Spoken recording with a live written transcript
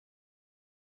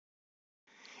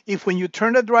If when you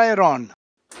turn the dryer on,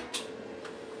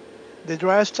 the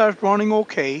dryer starts running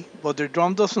okay, but the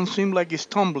drum doesn't seem like it's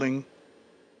tumbling,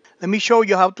 let me show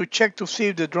you how to check to see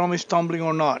if the drum is tumbling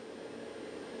or not.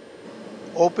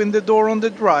 Open the door on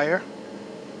the dryer.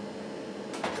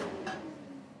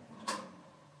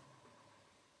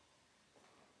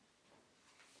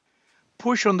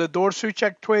 Push on the door switch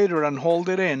actuator and hold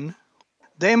it in.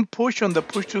 Then push on the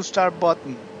push to start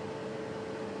button.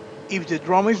 If the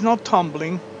drum is not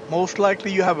tumbling, most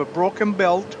likely you have a broken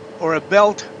belt or a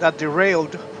belt that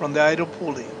derailed from the idle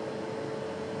pulley.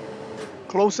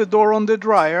 Close the door on the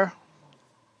dryer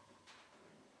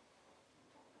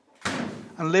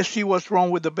and let's see what's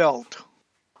wrong with the belt.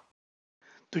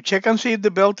 To check and see if the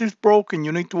belt is broken,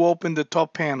 you need to open the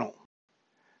top panel.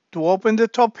 To open the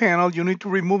top panel, you need to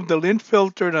remove the lint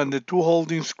filter and the two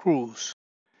holding screws.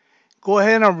 Go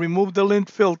ahead and remove the lint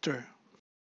filter.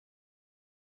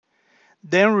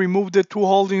 Then remove the two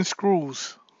holding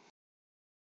screws.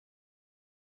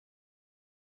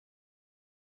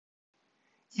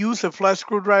 Use a flat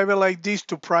screwdriver like this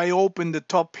to pry open the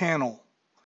top panel.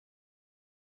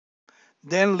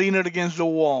 Then lean it against the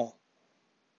wall.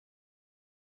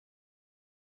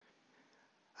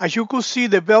 As you could see,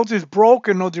 the belt is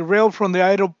broken or derailed from the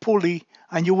idle pulley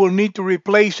and you will need to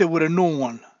replace it with a new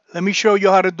one. Let me show you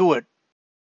how to do it.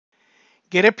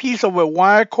 Get a piece of a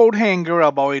wire coat hanger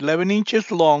about 11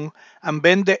 inches long and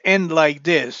bend the end like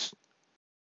this.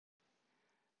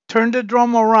 Turn the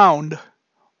drum around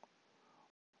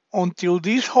until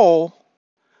this hole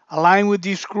aligns with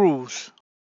these screws.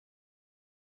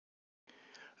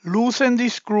 Loosen the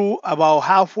screw about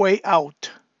halfway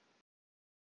out.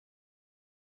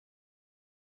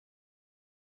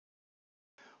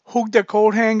 Hook the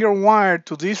coat hanger wire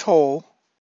to this hole,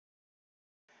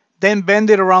 then bend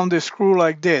it around the screw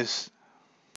like this.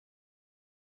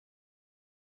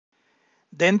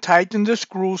 Then tighten the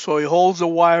screw so it holds the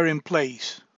wire in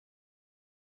place.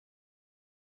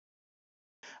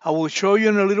 I will show you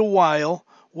in a little while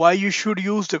why you should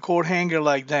use the coat hanger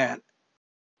like that.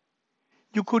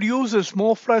 You could use a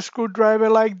small flat screwdriver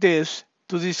like this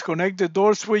to disconnect the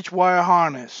door switch wire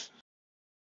harness.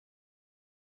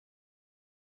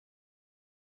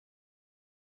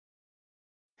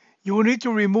 You will need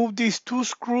to remove these two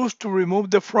screws to remove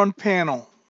the front panel.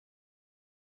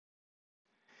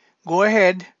 Go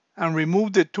ahead and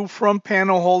remove the two front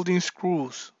panel holding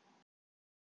screws.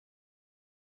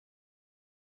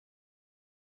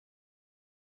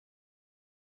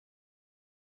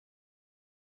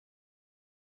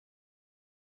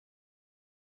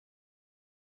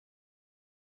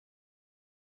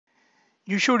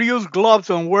 You should use gloves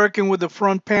when working with the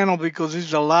front panel because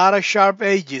there's a lot of sharp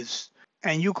edges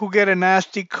and you could get a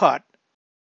nasty cut.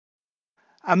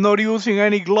 I'm not using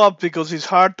any gloves because it's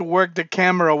hard to work the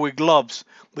camera with gloves,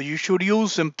 but you should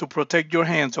use them to protect your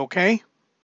hands, okay?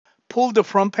 Pull the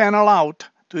front panel out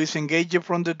to disengage it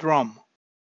from the drum.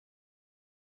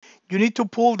 You need to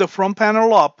pull the front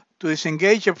panel up to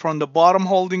disengage it from the bottom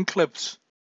holding clips.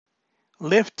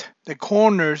 Lift the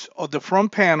corners of the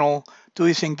front panel to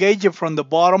disengage it from the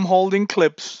bottom holding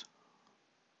clips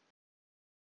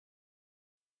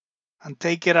and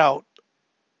take it out.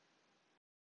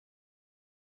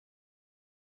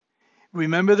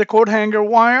 Remember the coat hanger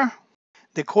wire?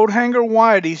 The coat hanger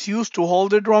wire is used to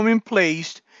hold the drum in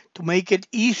place to make it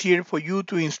easier for you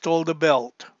to install the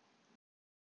belt.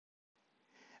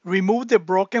 Remove the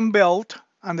broken belt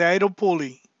and the idle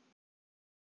pulley.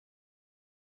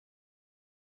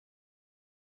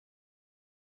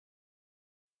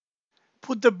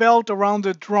 Put the belt around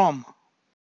the drum.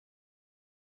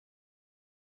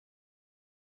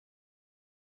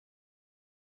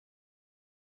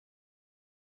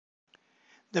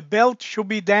 The belt should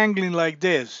be dangling like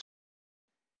this.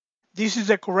 This is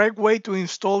the correct way to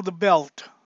install the belt,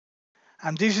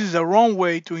 and this is the wrong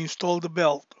way to install the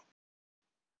belt.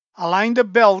 Align the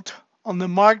belt on the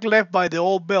mark left by the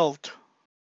old belt.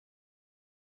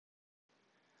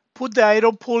 Put the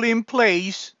idle pulley in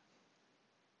place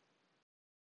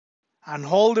and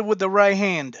hold it with the right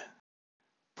hand.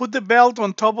 Put the belt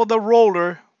on top of the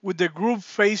roller with the groove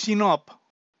facing up.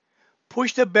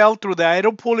 Push the belt through the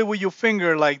idle pulley with your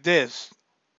finger like this.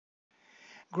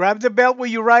 Grab the belt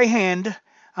with your right hand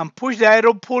and push the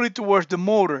idle pulley towards the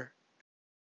motor.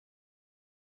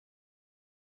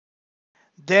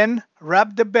 Then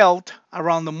wrap the belt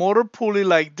around the motor pulley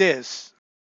like this.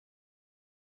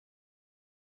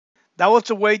 That was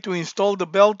the way to install the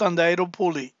belt on the idle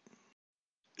pulley.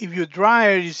 If your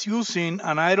dryer is using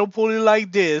an idle pulley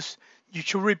like this, you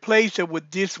should replace it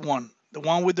with this one, the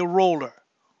one with the roller.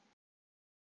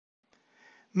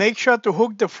 Make sure to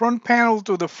hook the front panel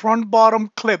to the front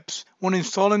bottom clips when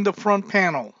installing the front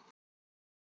panel.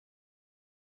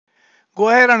 Go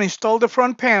ahead and install the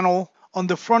front panel on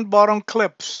the front bottom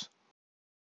clips.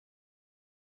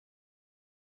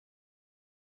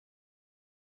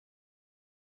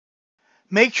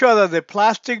 Make sure that the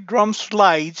plastic drum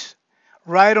slides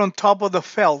right on top of the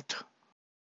felt.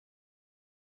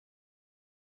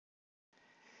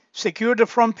 Secure the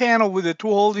front panel with the two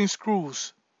holding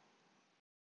screws.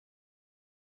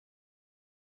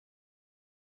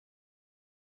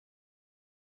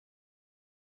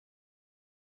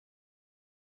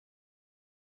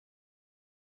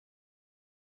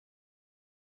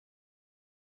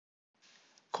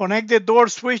 Connect the door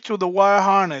switch to the wire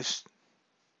harness.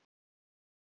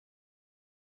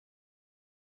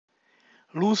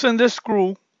 Loosen the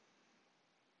screw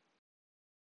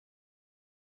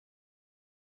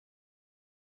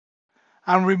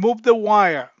and remove the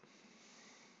wire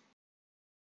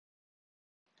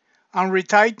and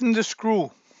retighten the screw.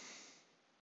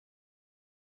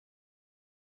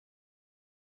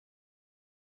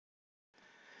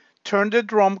 Turn the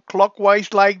drum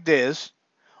clockwise like this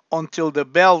until the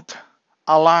belt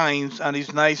aligns and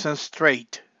is nice and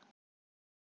straight.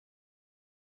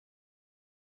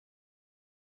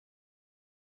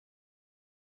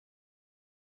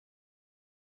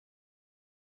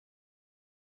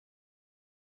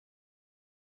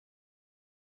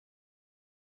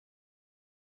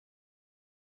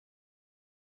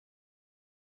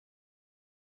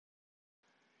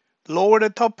 Lower the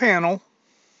top panel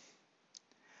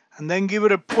and then give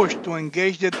it a push to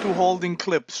engage the two holding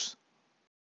clips.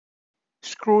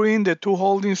 Screw in the two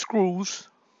holding screws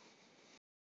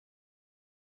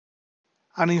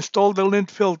and install the lint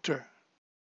filter.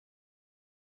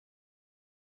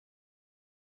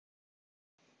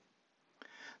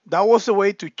 That was the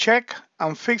way to check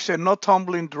and fix a no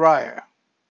tumbling dryer.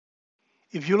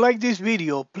 If you like this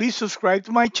video, please subscribe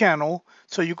to my channel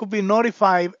so you could be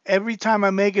notified every time I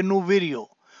make a new video.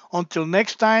 Until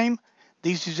next time,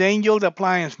 this is Angel the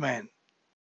Appliance Man.